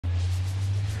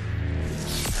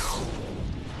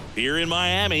Here in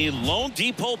Miami, Lone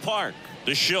Depot Park,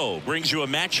 the show brings you a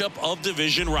matchup of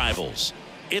division rivals.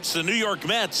 It's the New York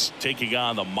Mets taking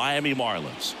on the Miami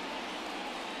Marlins.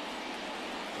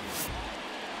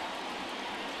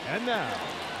 And now,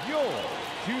 your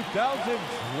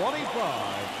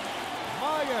 2025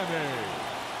 Miami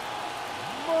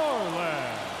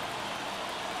Marlins.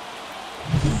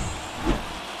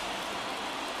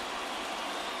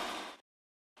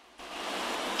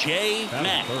 J.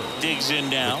 Mack digs in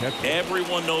now.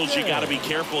 Everyone knows you got to be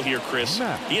careful here, Chris.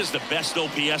 He is the best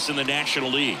OPS in the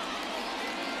National League.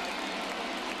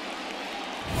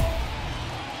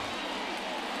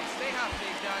 Stay hot,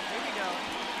 Big Doc. Here we go.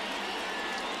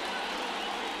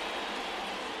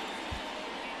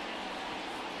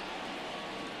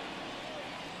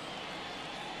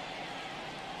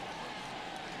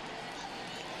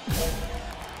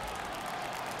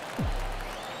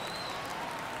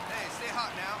 Hot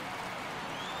now.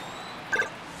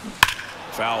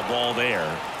 Foul ball there.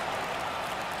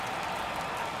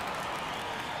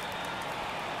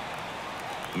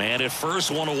 Man at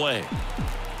first, one away.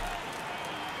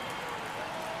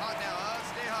 Hot now,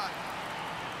 stay hot.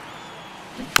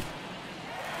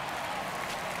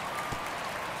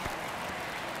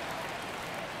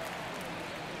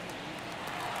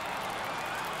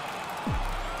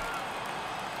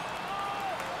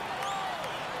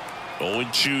 Oh,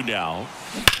 and 2 now.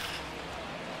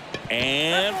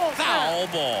 And foul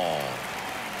ball.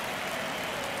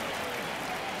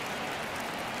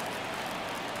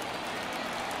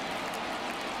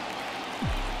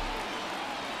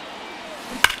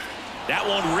 That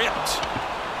one ripped.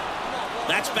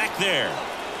 That's back there.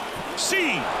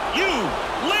 See you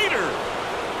later.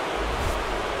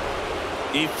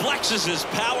 He flexes his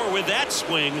power with that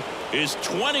swing. His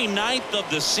 29th of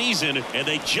the season, and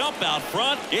they jump out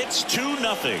front. It's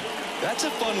 2-0. That's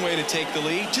a fun way to take the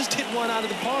lead. Just hit one out of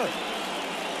the park.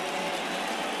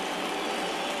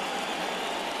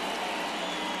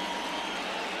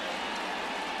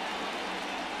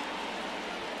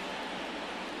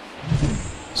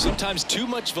 Sometimes too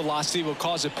much velocity will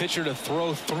cause a pitcher to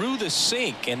throw through the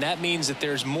sink, and that means that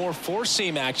there's more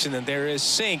four-seam action than there is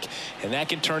sink, and that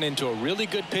can turn into a really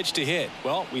good pitch to hit.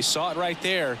 Well, we saw it right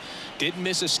there. Didn't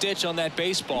miss a stitch on that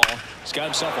baseball. He's got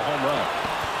himself a home run.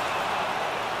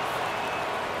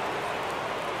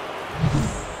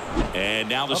 And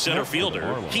now the center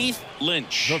fielder, Keith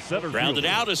Lynch, grounded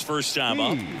out his first time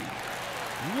up.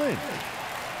 Lynch.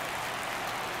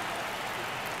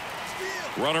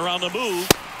 Runner on the move.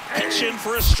 Pitch in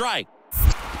for a strike.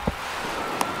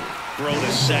 Throw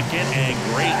to second, and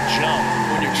great jump.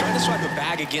 When you're trying to swipe a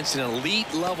bag against an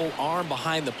elite level arm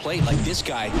behind the plate like this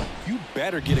guy, you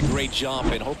better get a great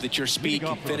jump and hope that your speed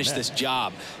can finish this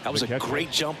job. That was a great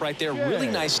jump right there. Really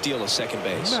nice steal to second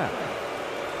base.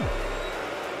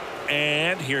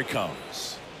 And here it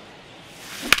comes.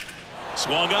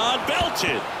 Swung on,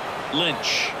 belted.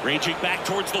 Lynch raging back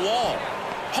towards the wall.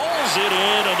 Hauls it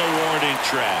in on the warning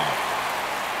track.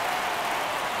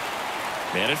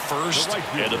 Man at first,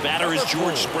 and the batter is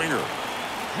George Springer.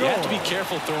 You have to be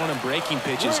careful throwing him breaking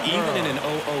pitches, even in an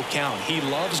 0-0 count. He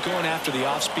loves going after the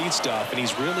off-speed stuff, and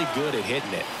he's really good at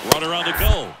hitting it. Runner on the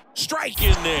go. Strike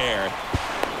in there.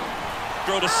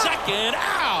 Throw to second.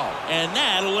 Ow! And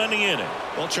that'll end the inning.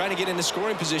 Well, trying to get into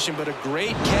scoring position, but a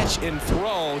great catch and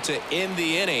throw to end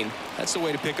the inning. That's the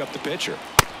way to pick up the pitcher.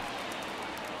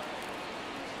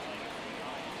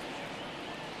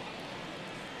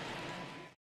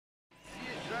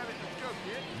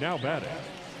 Now batting,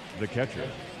 the catcher,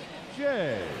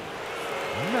 J.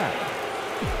 Mack.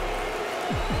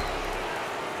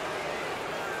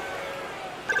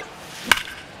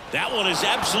 That one is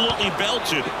absolutely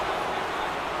belted.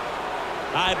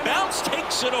 High bounce,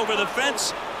 takes it over the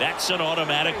fence. That's an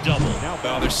automatic double.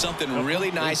 Well, there's something really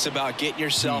nice about getting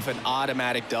yourself an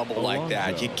automatic double like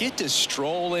that. You get to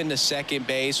stroll into second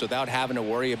base without having to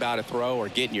worry about a throw or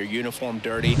getting your uniform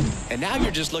dirty. And now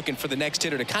you're just looking for the next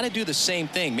hitter to kind of do the same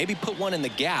thing. Maybe put one in the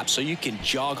gap so you can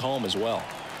jog home as well.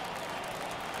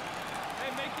 Hey,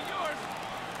 make it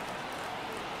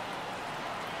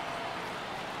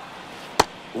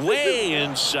yours. Way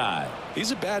inside.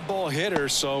 He's a bad ball hitter,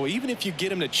 so even if you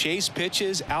get him to chase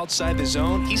pitches outside the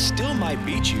zone, he still might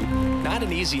beat you. Not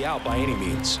an easy out by any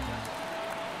means.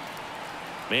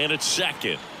 Man at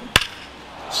second.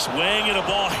 Swing and a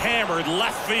ball hammered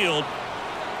left field.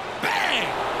 Bang!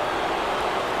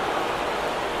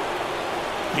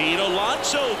 Pete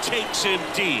Alonso takes him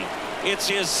deep. It's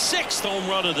his 6th home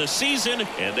run of the season,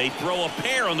 and they throw a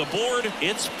pair on the board.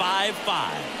 It's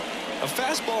 5-5. A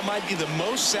fastball might be the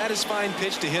most satisfying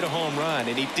pitch to hit a home run,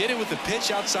 and he did it with a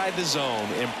pitch outside the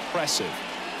zone. Impressive.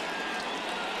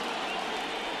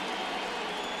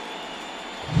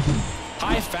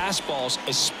 High fastballs,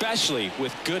 especially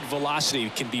with good velocity,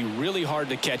 can be really hard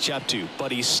to catch up to.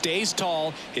 But he stays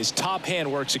tall, his top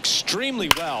hand works extremely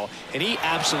well, and he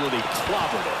absolutely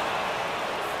clobbered it.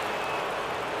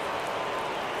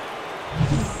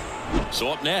 So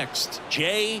up next,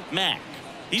 J. Mack.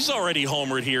 He's already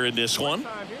homered here in this one.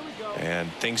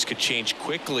 And things could change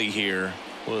quickly here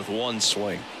with one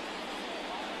swing.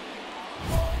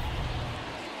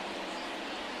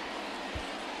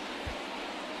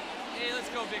 Hey, let's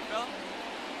go, big fella.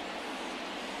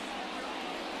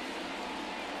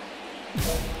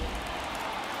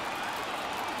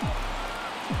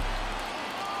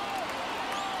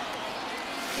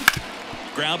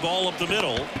 Ground ball up the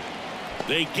middle.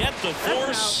 They get the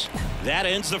force. That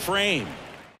ends the frame.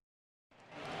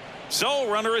 So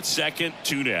runner at second,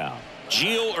 2 down.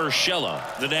 Gio Urshela,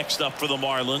 the next up for the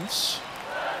Marlins.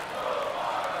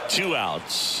 2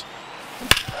 outs.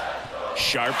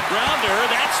 Sharp grounder.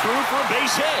 That's through for a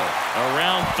base hit.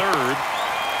 Around third.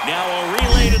 Now a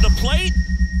relay to the plate.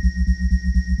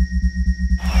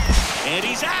 And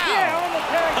he's out.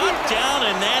 Cut down,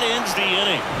 and that ends the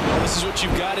inning. This is what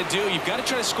you've got to do. You've got to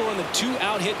try to score on the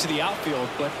 2-out hit to the outfield,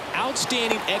 but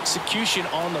outstanding execution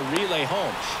on the relay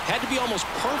home. Had to be almost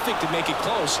perfect to make it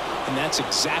close, and that's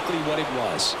exactly what it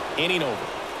was. Inning over.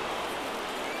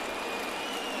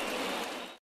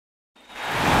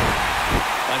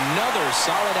 Another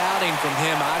solid outing from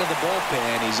him out of the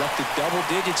bullpen. He's up to double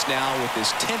digits now with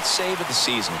his 10th save of the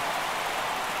season.